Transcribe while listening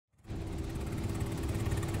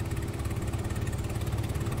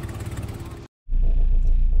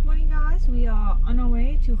are on our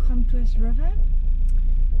way to Gamtoos River.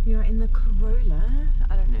 We are in the Corolla.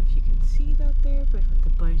 I don't know if you can see that there, but with the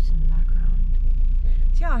boat in the background.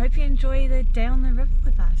 So yeah, I hope you enjoy the day on the river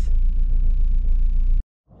with us.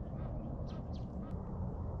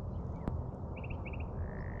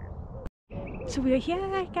 So we are here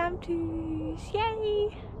at Gamtoos.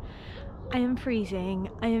 Yay! I am freezing.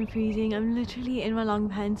 I'm literally in my long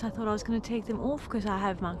pants. I thought I was going to take them off because I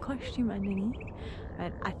have my costume underneath.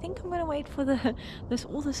 But I think I'm going to wait for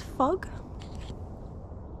all this fog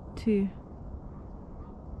to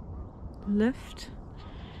lift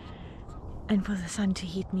and for the sun to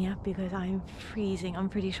heat me up because I'm freezing. I'm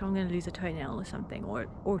pretty sure I'm going to lose a toenail or something,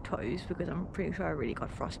 or toes, because I'm pretty sure I really got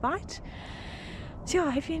frostbite. So yeah,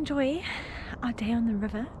 I hope you enjoy our day on the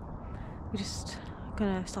river. We're just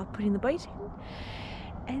gonna start putting the boat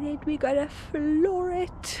in and then we're gonna floor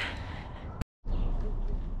it.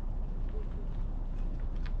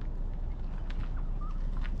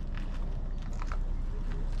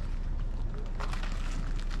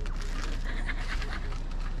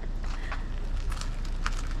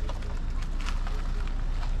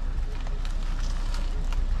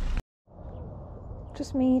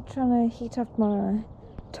 Just me trying to heat up my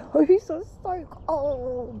toes are so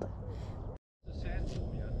cold.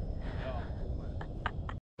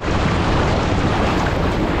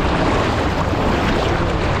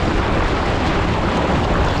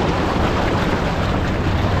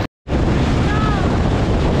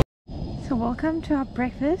 So welcome to our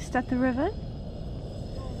breakfast at the river.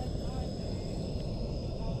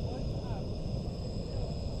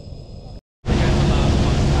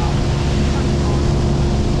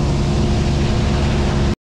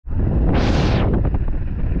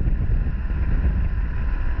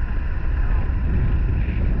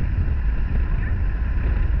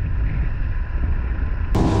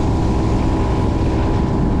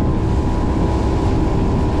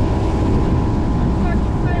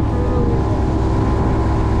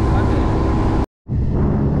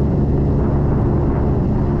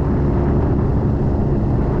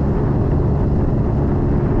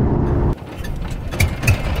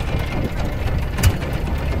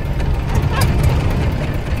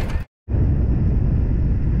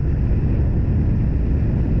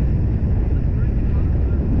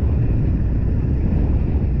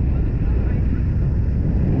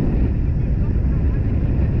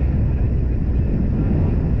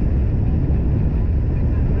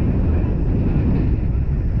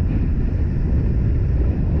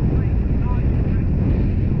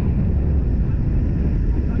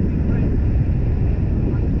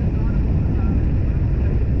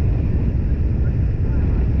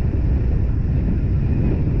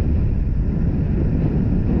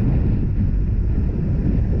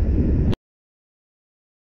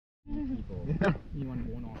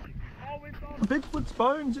 Bigfoot's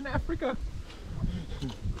bones in Africa.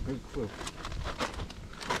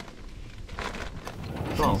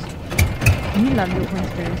 Charles, You love your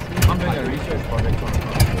conspiracy. I'm doing a research project on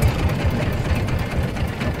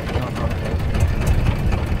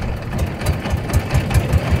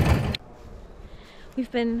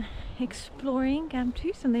We've been exploring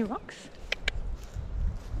Gamtoos and their rocks.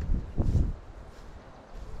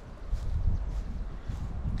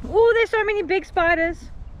 Oh, there's so many big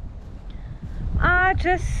spiders. I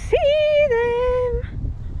just see them.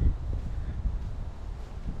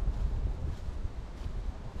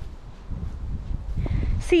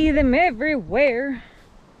 See them everywhere.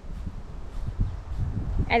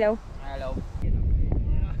 Hello. Hello.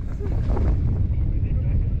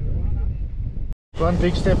 One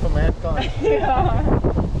big step for mankind. Yeah.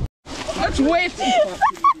 It's wet!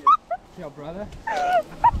 Yeah, brother.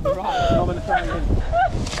 Right, I'm gonna try again.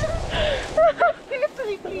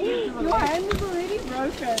 Carefully, please. Your hand is already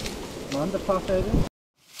broken. Man, the fuck out of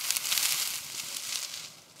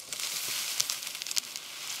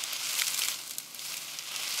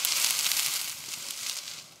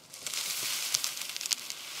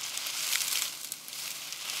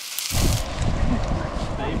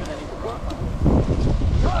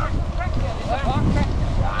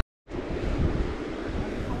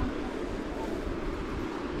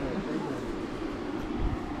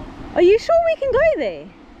Are you sure we can go there?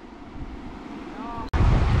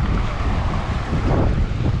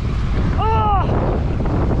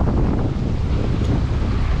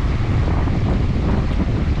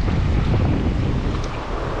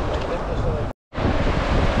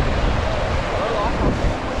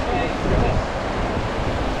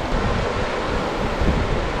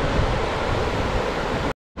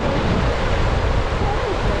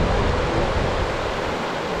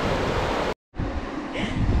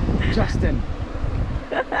 Justin.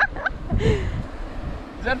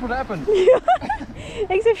 That's what happened.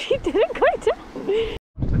 Except she didn't go down.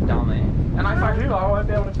 Put down there. And if I do, I won't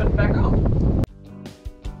be able to fit back up.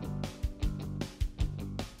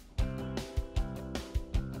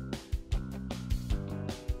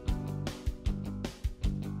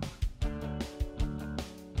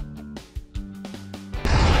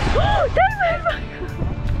 That's